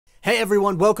Hey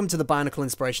everyone, welcome to the Bionicle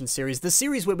Inspiration Series, the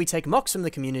series where we take mocks from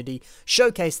the community,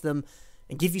 showcase them,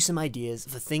 and give you some ideas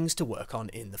for things to work on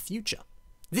in the future.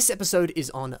 This episode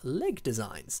is on leg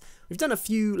designs. We've done a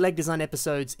few leg design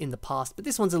episodes in the past, but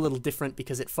this one's a little different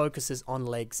because it focuses on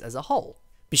legs as a whole.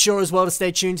 Be sure as well to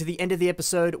stay tuned to the end of the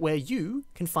episode where you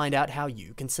can find out how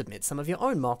you can submit some of your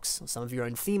own mocks, or some of your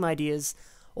own theme ideas,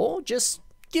 or just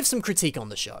give some critique on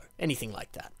the show, anything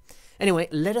like that. Anyway,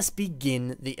 let us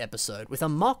begin the episode with a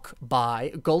mock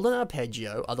by Golden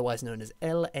Arpeggio, otherwise known as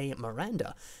L.A.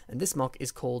 Miranda, and this mock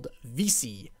is called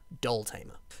VC Doll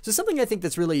Tamer. So something I think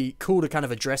that's really cool to kind of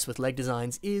address with leg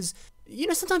designs is,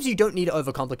 sometimes you don't need to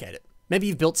overcomplicate it. Maybe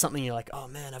you've built something and you're like, oh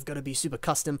man, I've got to be super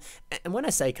custom. And when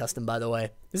I say custom, by the way,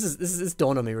 this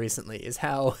dawned on me recently, is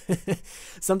how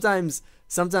sometimes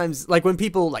like when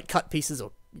people like cut pieces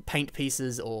or paint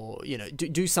pieces or,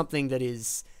 do something that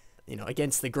is,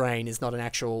 against the grain, is not an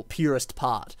actual purest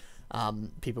part.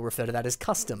 People refer to that as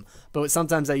custom. But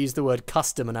sometimes I use the word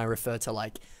custom and I refer to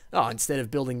like, oh, instead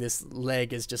of building this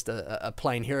leg as just a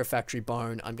plain Hero Factory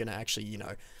bone, I'm going to actually,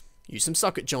 use some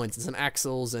socket joints and some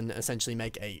axles and essentially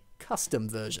make a custom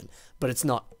version. But it's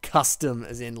not custom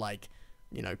as in like,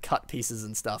 cut pieces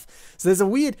and stuff. So there's a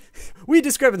weird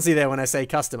discrepancy there when I say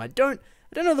custom. I don't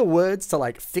know the words to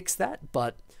like fix that,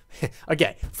 but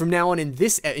okay, from now on in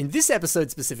this episode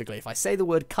specifically, if I say the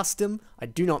word custom, I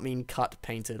do not mean cut,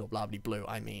 painted, or blah blah blue.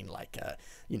 I mean like,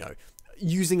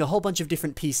 using a whole bunch of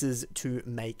different pieces to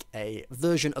make a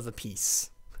version of a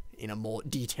piece in a more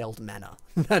detailed manner.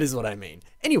 That is what I mean.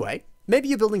 Anyway, maybe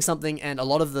you're building something and a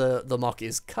lot of the mock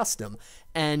is custom,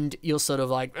 and you're sort of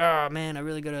like, oh man, I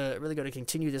really gotta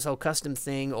continue this whole custom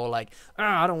thing, or like, oh,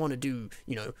 I don't want to do,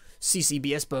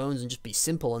 CCBS bones and just be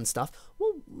simple and stuff.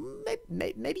 Well,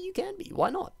 maybe you can be. Why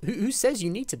not? Who says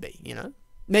you need to be,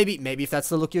 Maybe if that's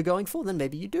the look you're going for, then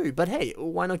maybe you do. But hey,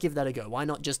 why not give that a go? Why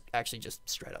not just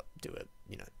straight up do it,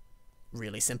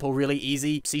 really simple, really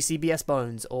easy CCBS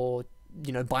bones or,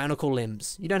 Bionicle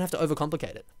limbs. You don't have to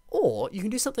overcomplicate it. Or you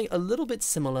can do something a little bit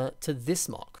similar to this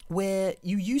mock, where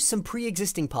you use some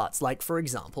pre-existing parts. Like, for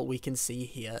example, we can see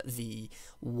here the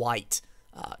white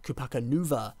Kupaka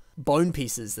Nuva bone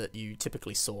pieces that you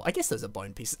typically saw. I guess those are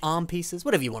bone pieces, arm pieces,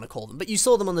 whatever you want to call them. But you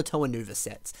saw them on the Toa Nuva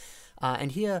sets.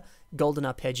 And here, Golden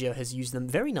Arpeggio has used them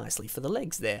very nicely for the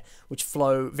legs there, which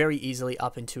flow very easily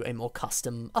up into a more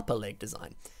custom upper leg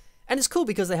design. And it's cool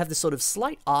because they have this sort of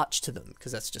slight arch to them,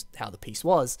 because that's just how the piece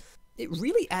was. It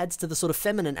really adds to the sort of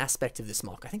feminine aspect of this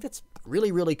mock. I think that's really,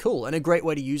 really cool and a great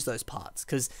way to use those parts,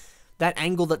 because that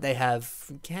angle that they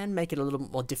have can make it a little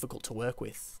bit more difficult to work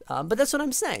with. But that's what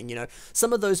I'm saying,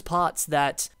 some of those parts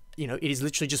that, it is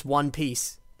literally just one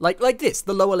piece, like this,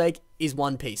 the lower leg is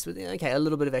one piece with, okay, a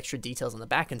little bit of extra details on the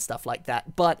back and stuff like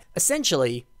that. But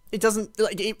essentially, it doesn't,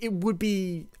 like, it would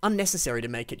be unnecessary to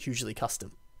make it hugely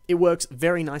custom. It works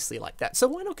very nicely like that. So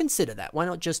why not consider that? Why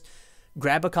not just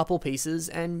grab a couple pieces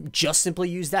and just simply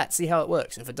use that, see how it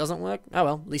works. If it doesn't work, oh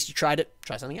well, at least you tried it,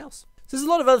 try something else. So there's a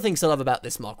lot of other things to love about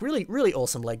this mock. Really, really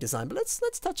awesome leg design, but let's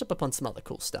touch up upon some other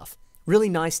cool stuff. Really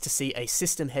nice to see a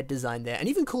system head design there, and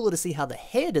even cooler to see how the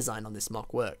hair design on this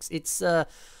mock works. It's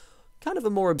kind of a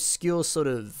more obscure sort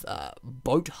of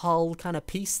boat hull kind of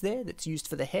piece there that's used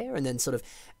for the hair, and then sort of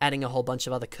adding a whole bunch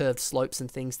of other curved slopes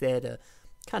and things there to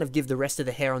kind of give the rest of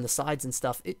the hair on the sides and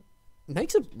stuff. It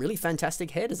makes a really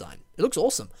fantastic hair design. It looks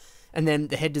awesome. And then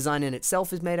the head design in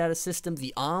itself is made out of system.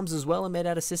 The arms as well are made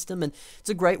out of system. And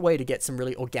it's a great way to get some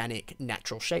really organic,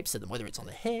 natural shapes to them, whether it's on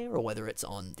the hair or whether it's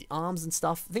on the arms and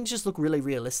stuff. Things just look really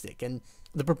realistic. And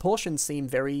the proportions seem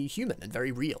very human and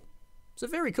very real. So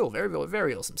very cool. Very,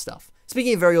 very awesome stuff.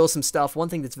 Speaking of very awesome stuff, one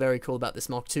thing that's very cool about this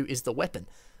mock too is the weapon.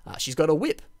 She's got a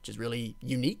whip, which is really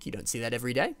unique. You don't see that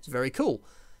every day. It's very cool.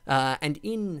 And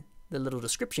in the little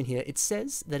description here, it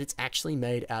says that it's actually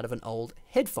made out of an old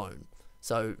headphone.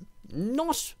 So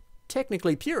not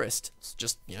technically purist. It's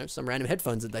just, some random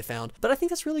headphones that they found. But I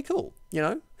think that's really cool.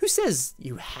 Who says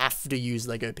you have to use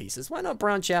Lego pieces? Why not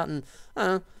branch out and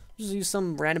just use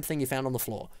some random thing you found on the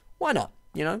floor? Why not?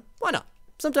 Why not?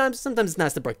 Sometimes it's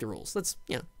nice to break the rules. Let's,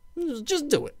 just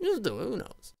do it. Just do it. Who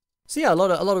knows? So yeah, a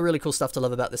lot of really cool stuff to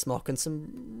love about this mock, and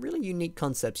some really unique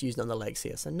concepts used on the legs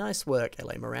here. So nice work,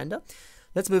 L.A. Miranda.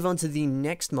 Let's move on to the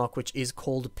next mock, which is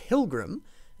called Pilgrim,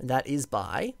 and that is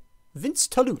by Vince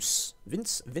Toulouse.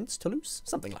 Vince Toulouse?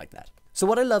 Something like that. So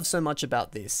what I love so much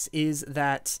about this is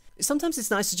that sometimes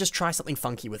it's nice to just try something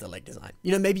funky with a leg design.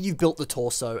 Maybe you've built the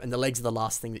torso and the legs are the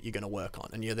last thing that you're going to work on,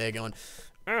 and you're there going,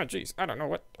 ah, geez, I don't know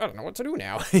what to do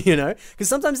now. You know, because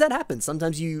sometimes that happens.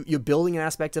 Sometimes you're building an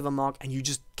aspect of a mock and you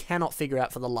just cannot figure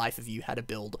out for the life of you how to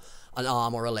build an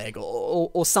arm or a leg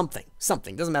or something.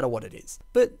 Doesn't matter what it is.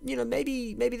 But, you know,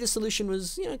 maybe the solution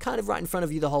was, you know, kind of right in front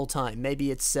of you the whole time.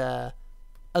 Maybe it's a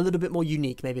little bit more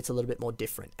unique. Maybe it's a little bit more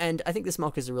different. And I think this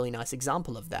mock is a really nice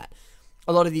example of that.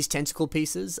 A lot of these tentacle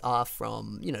pieces are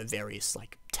from, you know, various,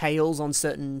 like, tails on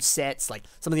certain sets, like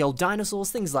some of the old dinosaurs,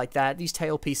 things like that. These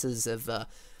tail pieces have,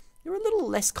 they're a little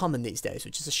less common these days,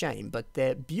 which is a shame, but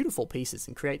they're beautiful pieces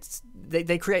and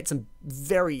they create some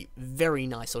very, very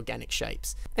nice organic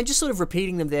shapes. And just sort of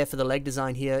repeating them there for the leg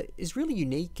design here is really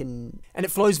unique, and it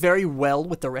flows very well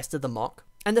with the rest of the mock.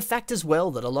 And the fact as well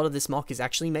that a lot of this mock is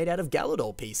actually made out of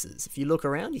Galador pieces. If you look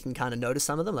around, you can kind of notice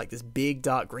some of them, like this big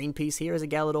dark green piece here is a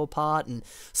Galador part, and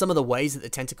some of the ways that the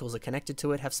tentacles are connected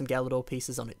to it have some Galador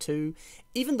pieces on it too.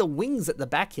 Even the wings at the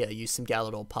back here use some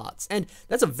Galador parts, and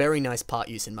that's a very nice part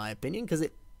use in my opinion, because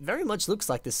it very much looks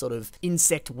like this sort of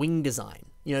insect wing design.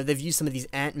 You know, they've used some of these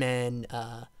Ant-Man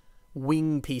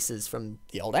wing pieces from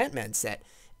the old Ant-Man set,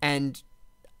 and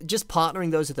just partnering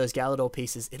those with those Galador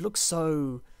pieces, it looks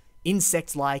so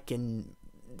insect-like, and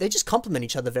they just complement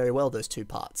each other very well, those two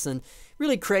parts, and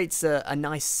really creates a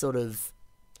nice sort of,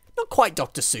 not quite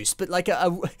Dr. Seuss, but like I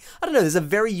don't know, there's a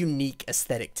very unique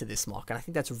aesthetic to this mock, and I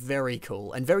think that's very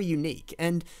cool and very unique.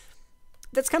 And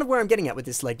that's kind of where I'm getting at with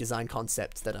this leg design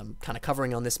concept that I'm kind of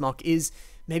covering on this mock, is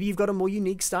maybe you've got a more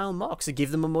unique style mock, so give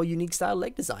them a more unique style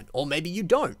leg design, or maybe you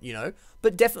don't, you know,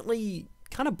 but definitely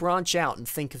kind of branch out and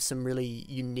think of some really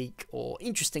unique or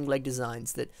interesting leg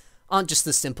designs that aren't just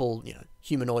the simple, you know,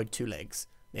 humanoid 2 legs.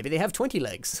 Maybe they have 20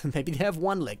 legs. Maybe they have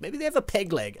 1 leg. Maybe they have a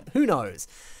peg leg. Who knows?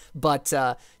 But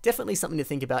definitely something to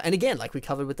think about. And again, like we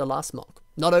covered with the last mock,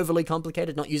 not overly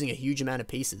complicated, not using a huge amount of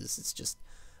pieces. It's just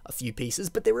a few pieces,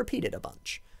 but they're repeated a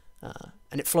bunch.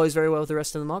 And it flows very well with the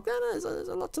rest of the mock. There's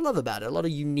a lot to love about it. A lot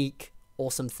of unique,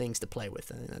 awesome things to play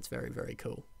with. I think that's very, very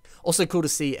cool. Also cool to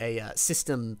see a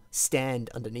system stand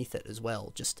underneath it as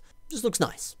well. Just looks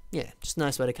nice. Yeah, just a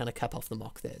nice way to kind of cap off the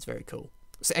mock there. It's very cool.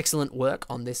 So excellent work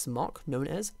on this mock, known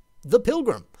as The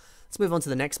Pilgrim. Let's move on to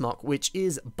the next mock, which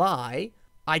is by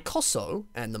Icosso,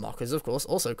 and the mock is, of course,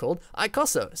 also called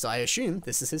Icosso, so I assume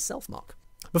this is his self-mock.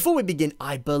 Before we begin,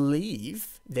 I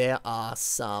believe there are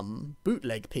some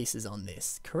bootleg pieces on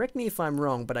this. Correct me if I'm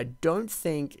wrong, but I don't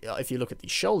think, if you look at the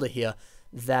shoulder here,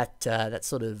 that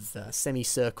sort of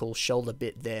semicircle shoulder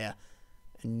bit there,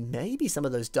 and maybe some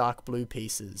of those dark blue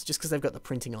pieces, just because they've got the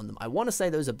printing on them. I want to say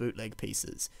those are bootleg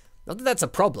pieces. Not that that's a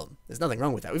problem. There's nothing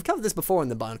wrong with that. We've covered this before in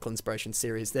the Bionicle Inspiration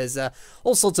series. There's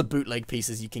all sorts of bootleg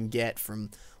pieces you can get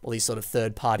from all these sort of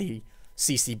third-party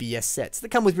CCBS sets that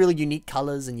come with really unique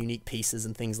colors and unique pieces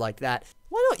and things like that.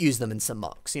 Why not use them in some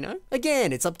mocks, you know?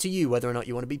 Again, it's up to you whether or not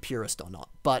you want to be purist or not.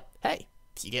 But, hey,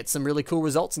 if you get some really cool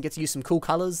results and get to use some cool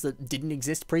colors that didn't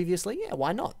exist previously, yeah,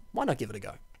 why not? Why not give it a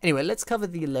go? Anyway, let's cover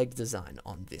the leg design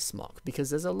on this mock,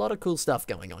 because there's a lot of cool stuff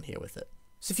going on here with it.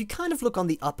 So if you kind of look on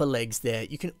the upper legs there,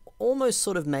 you can almost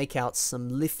sort of make out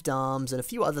some lift arms and a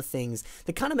few other things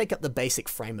that kind of make up the basic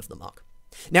frame of the mock.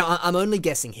 Now, I'm only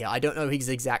guessing here. I don't know his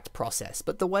exact process,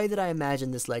 but the way that I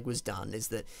imagine this leg was done is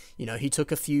that, you know, he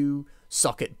took a few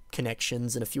socket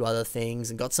connections and a few other things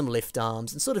and got some lift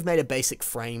arms and sort of made a basic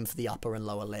frame for the upper and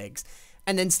lower legs,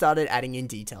 and then started adding in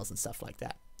details and stuff like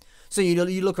that. So, you know,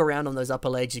 you look around on those upper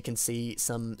legs, you can see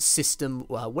some system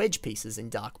wedge pieces in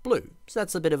dark blue. So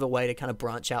that's a bit of a way to kind of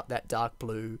branch out that dark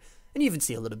blue, and you even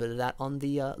see a little bit of that on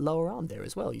the lower arm there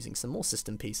as well, using some more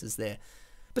system pieces there.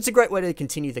 But it's a great way to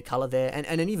continue the color there, and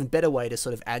an even better way to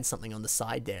sort of add something on the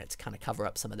side there to kind of cover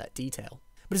up some of that detail.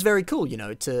 But it's very cool, you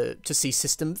know, to see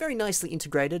system very nicely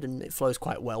integrated, and it flows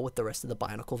quite well with the rest of the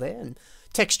Bionicle there. And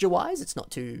texture-wise, it's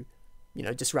not too, you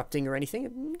know, disrupting or anything.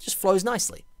 It just flows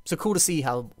nicely. So cool to see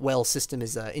how well system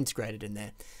is integrated in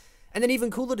there. And then even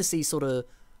cooler to see sort of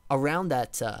around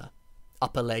that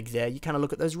upper leg there, you kind of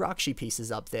look at those Rakshi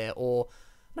pieces up there, or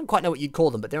I don't quite know what you'd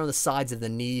call them, but they're on the sides of the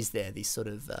knees there, these sort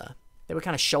of... they were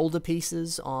kind of shoulder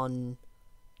pieces on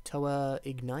Toa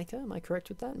Ignika. Am I correct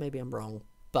with that? Maybe I'm wrong.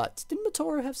 But didn't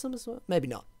Motoro have some as well? Maybe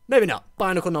not. Maybe not.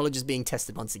 Bionicle knowledge is being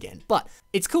tested once again. But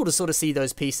it's cool to sort of see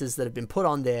those pieces that have been put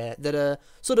on there that are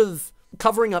sort of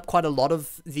covering up quite a lot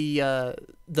of the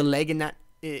leg in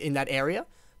that area.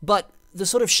 But the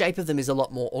sort of shape of them is a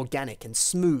lot more organic and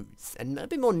smooth and a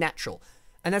bit more natural.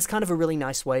 And that's kind of a really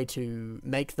nice way to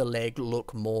make the leg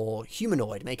look more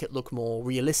humanoid, make it look more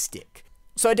realistic.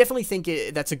 So I definitely think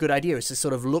that's a good idea, is to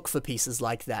sort of look for pieces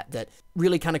like that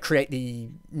really kind of create the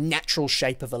natural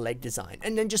shape of a leg design,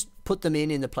 and then just put them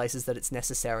in the places that it's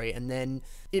necessary, and then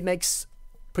it makes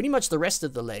pretty much the rest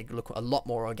of the leg look a lot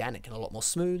more organic and a lot more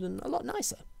smooth and a lot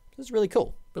nicer. It's really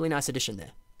cool. Really nice addition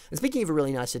there. And speaking of a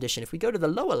really nice addition, if we go to the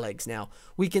lower legs now,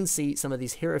 we can see some of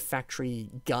these Hero Factory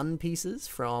gun pieces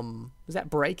from, was that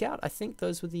Breakout? I think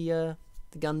those were the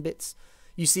gun bits.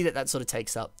 You see that sort of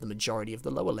takes up the majority of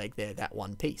the lower leg there, that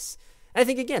one piece. And I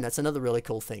think, again, that's another really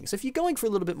cool thing. So if you're going for a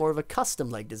little bit more of a custom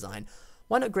leg design,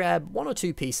 why not grab one or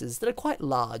two pieces that are quite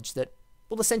large that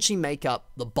will essentially make up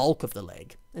the bulk of the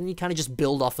leg, and you kind of just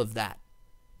build off of that.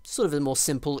 Sort of a more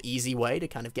simple, easy way to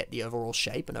kind of get the overall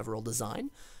shape and overall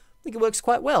design. I think it works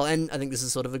quite well, and I think this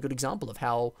is sort of a good example of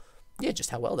how, yeah,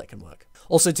 just how well that can work.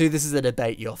 Also, too, this is a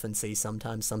debate you often see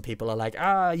sometimes. Some people are like,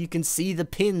 you can see the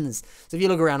pins. So if you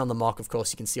look around on the mock, of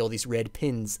course, you can see all these red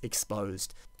pins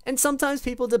exposed. And sometimes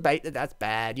people debate that that's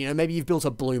bad. You know, maybe you've built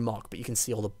a blue mock, but you can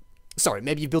see all the... Sorry,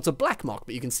 maybe you've built a black mock,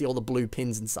 but you can see all the blue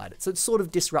pins inside it. So it sort of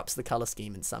disrupts the color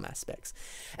scheme in some aspects.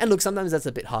 And look, sometimes that's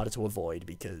a bit harder to avoid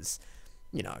because,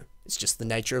 you know, it's just the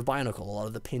nature of Bionicle. A lot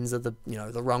of the pins are the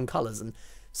wrong colors, and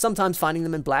sometimes finding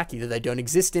them in black, either they don't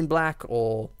exist in black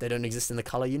or they don't exist in the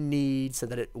color you need so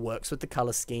that it works with the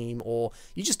color scheme, or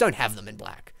you just don't have them in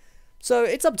black. So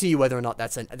it's up to you whether or not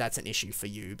that's an issue for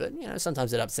you, but you know,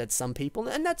 sometimes it upsets some people,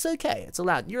 and that's okay. It's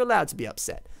allowed. You're allowed to be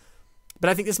upset. But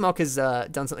I think this mock has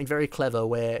done something very clever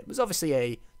where it was obviously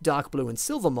a dark blue and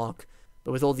silver mock,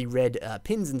 but with all the red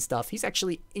pins and stuff, he's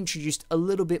actually introduced a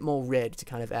little bit more red to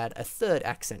kind of add a third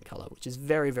accent color, which is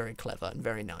very, very clever and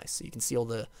very nice. So you can see all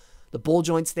the ball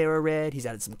joints there are red. He's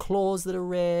added some claws that are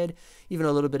red, even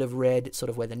a little bit of red sort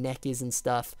of where the neck is and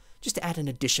stuff, just to add an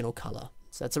additional color.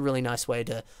 So that's a really nice way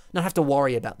to not have to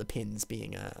worry about the pins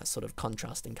being a sort of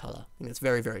contrasting color. I think that's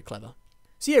very, very clever.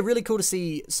 So yeah, really cool to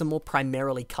see some more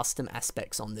primarily custom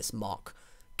aspects on this mock.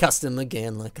 Custom,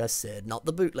 again, like I said, not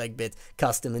the bootleg bit.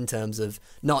 Custom in terms of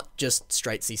not just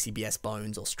straight CCBS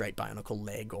bones or straight Bionicle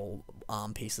leg or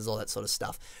arm pieces, all that sort of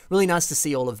stuff. Really nice to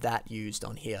see all of that used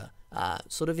on here,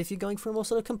 sort of if you're going for a more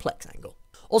sort of complex angle.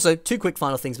 Also, two quick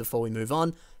final things before we move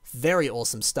on. Very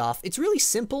awesome stuff. It's really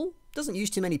simple, doesn't use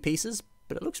too many pieces,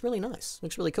 but it looks really nice.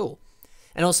 Looks really cool.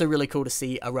 And also really cool to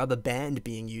see a rubber band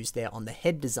being used there on the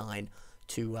head design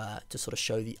to sort of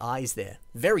show the eyes there.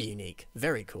 Very unique,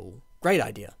 very cool. Great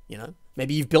idea, you know?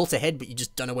 Maybe you've built a head, but you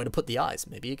just don't know where to put the eyes.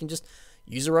 Maybe you can just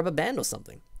use a rubber band or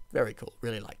something. Very cool,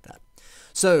 really like that.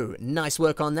 So, nice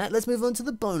work on that. Let's move on to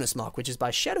the bonus mark, which is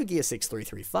by Shadow Gear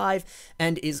 6335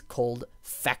 and is called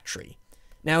Factory.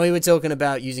 Now, we were talking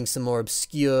about using some more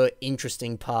obscure,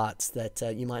 interesting parts that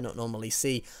you might not normally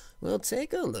see. Well,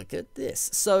 take a look at this.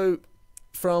 So,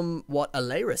 from what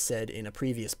Alera said in a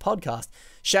previous podcast,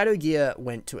 Shadow Gear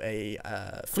went to a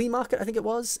flea market, I think it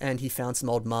was, and he found some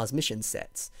old Mars mission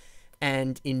sets.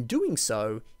 And in doing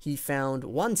so, he found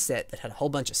one set that had a whole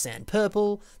bunch of sand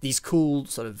purple, these cool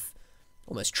sort of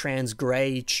almost trans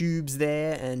grey tubes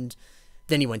there, and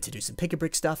then he went to do some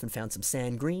pick-a-brick stuff and found some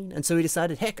sand green, and so he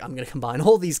decided, heck, I'm going to combine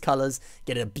all these colours,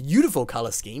 get a beautiful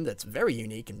colour scheme that's very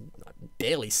unique and I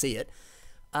barely see it,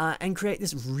 and create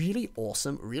this really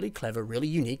awesome, really clever, really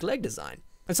unique leg design.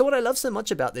 And so what I love so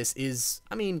much about this is,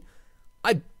 I mean,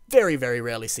 I very, very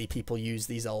rarely see people use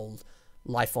these old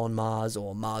Life on Mars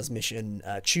or Mars mission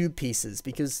tube pieces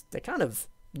because they're kind of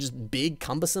just big,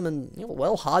 cumbersome, and, you know,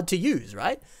 well, hard to use,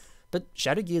 right? But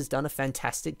Shadow Gear's done a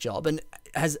fantastic job and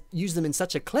has used them in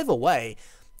such a clever way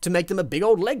to make them a big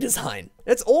old leg design.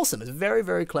 It's awesome. It's very,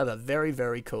 very clever. Very,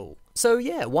 very cool. So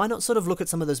yeah, why not sort of look at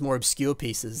some of those more obscure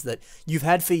pieces that you've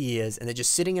had for years and they're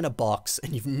just sitting in a box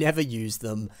and you've never used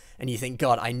them and you think,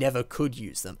 God, I never could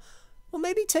use them. Well,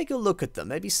 maybe take a look at them.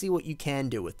 Maybe see what you can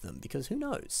do with them, because who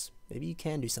knows? Maybe you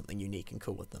can do something unique and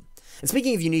cool with them. And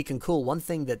speaking of unique and cool, one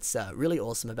thing that's really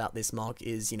awesome about this mock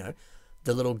is, you know,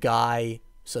 the little guy,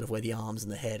 sort of where the arms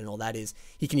and the head and all that is,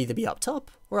 he can either be up top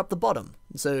or up the bottom.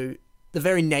 So the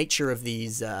very nature of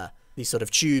these sort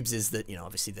of tubes is that, you know,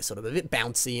 obviously they're sort of a bit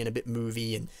bouncy and a bit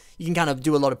movie, and you can kind of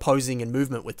do a lot of posing and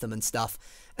movement with them and stuff.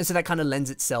 And so that kind of lends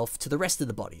itself to the rest of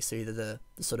the body. So either the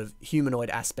sort of humanoid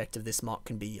aspect of this mock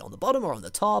can be on the bottom or on the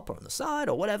top or on the side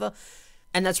or whatever.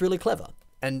 And that's really clever.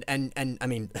 And I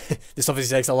mean, this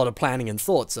obviously takes a lot of planning and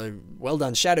thought, so well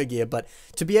done, Shadow Gear. But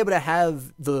to be able to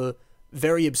have the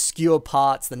very obscure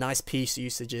parts, the nice piece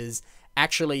usages,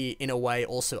 actually in a way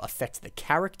also affect the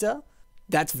character,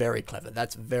 that's very clever.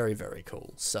 That's very, very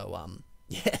cool. So,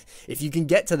 yeah, if you can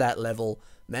get to that level,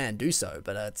 man, do so.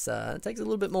 But it takes a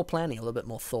little bit more planning, a little bit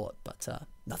more thought. But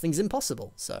nothing's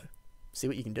impossible, so see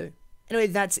what you can do. Anyway,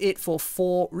 that's it for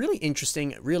 4 really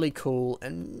interesting, really cool,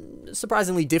 and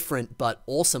surprisingly different, but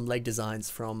awesome leg designs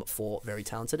from 4 very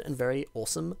talented and very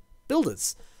awesome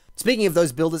builders. Speaking of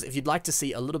those builders, if you'd like to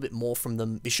see a little bit more from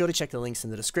them, be sure to check the links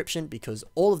in the description, because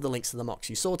all of the links to the mocks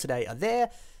you saw today are there.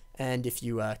 And if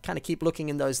you kind of keep looking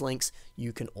in those links,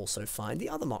 you can also find the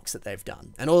other mocks that they've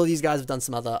done. And all of these guys have done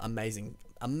some other amazing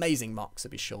mocks, so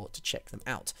be sure to check them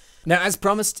out. Now, as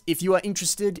promised, if you are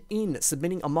interested in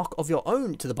submitting a mock of your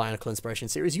own to the Bionicle Inspiration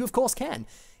series, you of course can.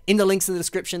 In the links in the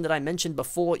description that I mentioned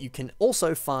before, you can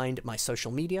also find my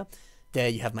social media. There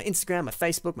you have my Instagram, my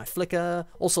Facebook, my Flickr,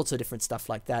 all sorts of different stuff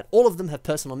like that. All of them have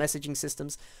personal messaging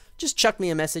systems. Just chuck me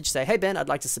a message, say, hey Ben, I'd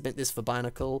like to submit this for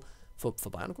Bionicle, for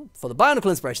the Bionicle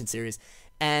Inspiration series,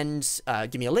 and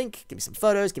give me a link, give me some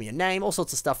photos, give me a name, all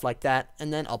sorts of stuff like that,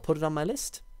 and then I'll put it on my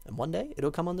list, and one day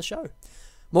it'll come on the show.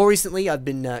 More recently, I've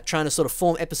been trying to sort of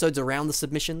form episodes around the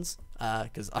submissions,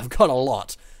 because I've got a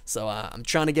lot, so I'm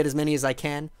trying to get as many as I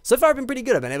can. So far, I've been pretty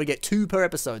good. I've been able to get 2 per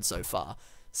episode so far.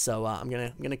 So I'm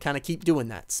gonna kind of keep doing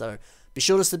that. So be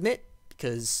sure to submit,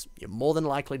 because you're more than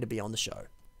likely to be on the show.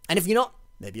 And if you're not,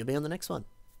 maybe you'll be on the next one.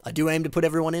 I do aim to put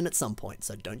everyone in at some point,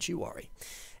 so don't you worry.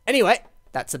 Anyway,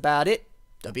 that's about it.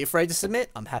 Don't be afraid to submit.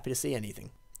 I'm happy to see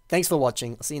anything. Thanks for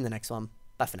watching. I'll see you in the next one.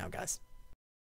 Bye for now, guys.